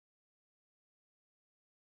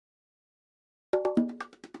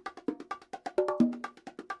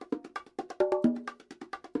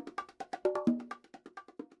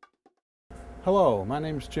Hello, my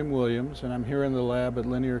name is Jim Williams and I'm here in the lab at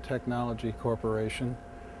Linear Technology Corporation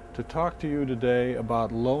to talk to you today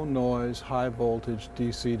about low noise, high voltage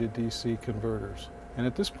DC to DC converters. And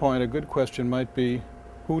at this point a good question might be,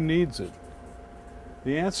 who needs it?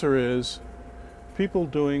 The answer is people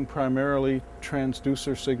doing primarily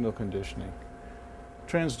transducer signal conditioning.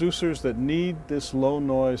 Transducers that need this low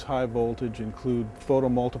noise, high voltage include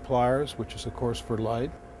photomultipliers, which is of course for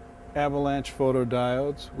light, avalanche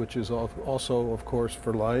photodiodes, which is also of course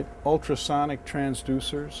for light, ultrasonic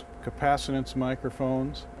transducers, capacitance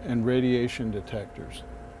microphones, and radiation detectors.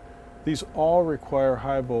 These all require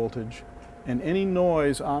high voltage, and any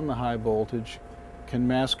noise on the high voltage can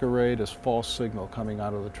masquerade as false signal coming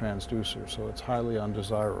out of the transducer, so it's highly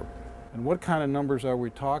undesirable. And what kind of numbers are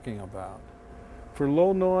we talking about? For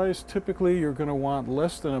low noise, typically you're going to want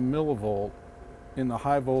less than a millivolt in the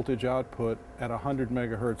high voltage output at 100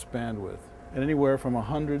 megahertz bandwidth, and anywhere from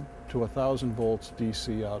 100 to 1000 volts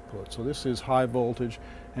DC output. So this is high voltage,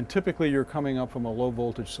 and typically you're coming up from a low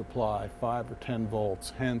voltage supply, 5 or 10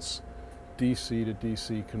 volts, hence DC to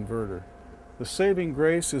DC converter. The saving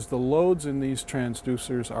grace is the loads in these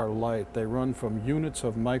transducers are light. They run from units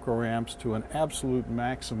of microamps to an absolute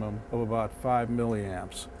maximum of about 5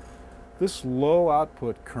 milliamps. This low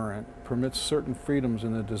output current permits certain freedoms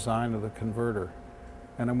in the design of the converter,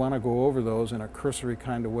 and I want to go over those in a cursory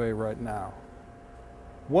kind of way right now.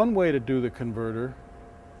 One way to do the converter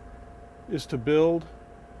is to build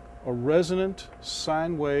a resonant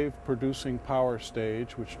sine wave producing power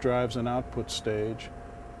stage which drives an output stage,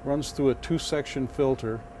 runs through a two-section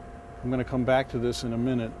filter, I'm going to come back to this in a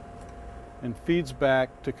minute, and feeds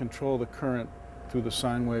back to control the current through the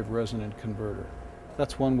sine wave resonant converter.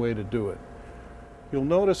 That's one way to do it. You'll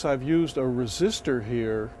notice I've used a resistor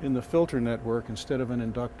here in the filter network instead of an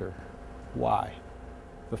inductor. Why?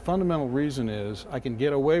 The fundamental reason is I can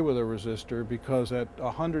get away with a resistor because at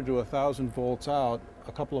 100 to 1000 volts out,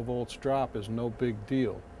 a couple of volts drop is no big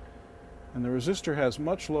deal. And the resistor has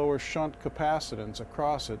much lower shunt capacitance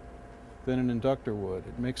across it than an inductor would.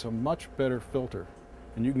 It makes a much better filter.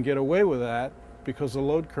 And you can get away with that because the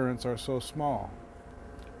load currents are so small.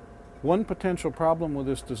 One potential problem with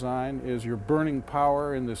this design is you're burning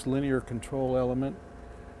power in this linear control element.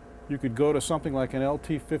 You could go to something like an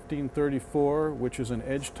LT1534, which is an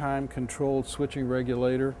edge time controlled switching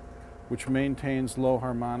regulator, which maintains low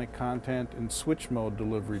harmonic content in switch mode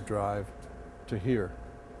delivery drive to here.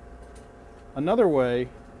 Another way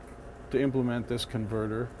to implement this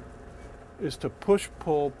converter is to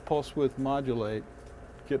push-pull pulse width modulate,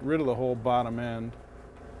 get rid of the whole bottom end,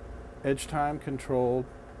 edge time controlled.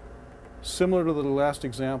 Similar to the last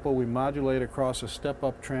example, we modulate across a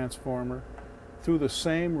step-up transformer through the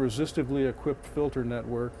same resistively equipped filter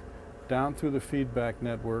network, down through the feedback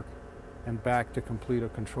network, and back to complete a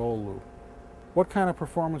control loop. What kind of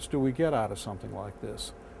performance do we get out of something like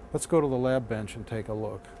this? Let's go to the lab bench and take a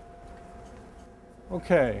look.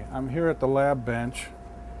 Okay, I'm here at the lab bench.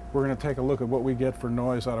 We're going to take a look at what we get for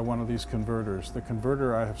noise out of one of these converters. The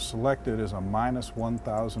converter I have selected is a minus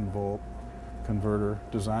 1000 volt converter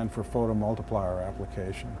designed for photomultiplier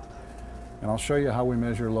application. And I'll show you how we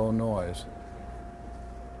measure low noise.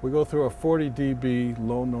 We go through a 40 dB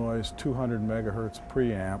low noise 200 megahertz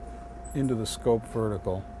preamp into the scope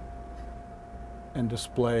vertical and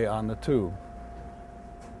display on the tube.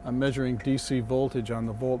 I'm measuring DC voltage on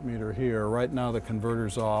the voltmeter here. Right now the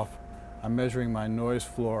converter's off. I'm measuring my noise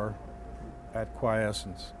floor at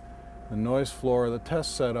quiescence. The noise floor of the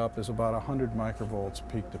test setup is about 100 microvolts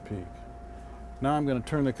peak to peak. Now I'm going to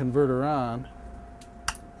turn the converter on.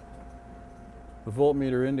 The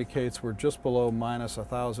voltmeter indicates we're just below minus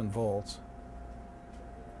 1000 volts.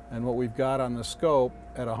 And what we've got on the scope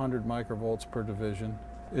at 100 microvolts per division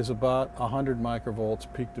is about 100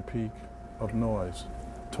 microvolts peak to peak of noise,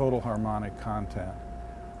 total harmonic content.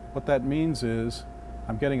 What that means is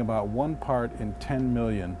I'm getting about 1 part in 10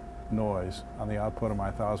 million noise on the output of my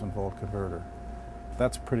 1000 volt converter.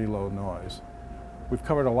 That's pretty low noise. We've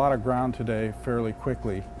covered a lot of ground today fairly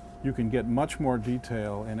quickly. You can get much more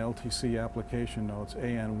detail in LTC application notes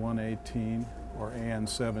AN 118 or AN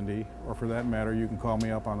 70, or for that matter, you can call me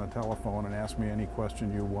up on the telephone and ask me any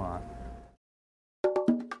question you want.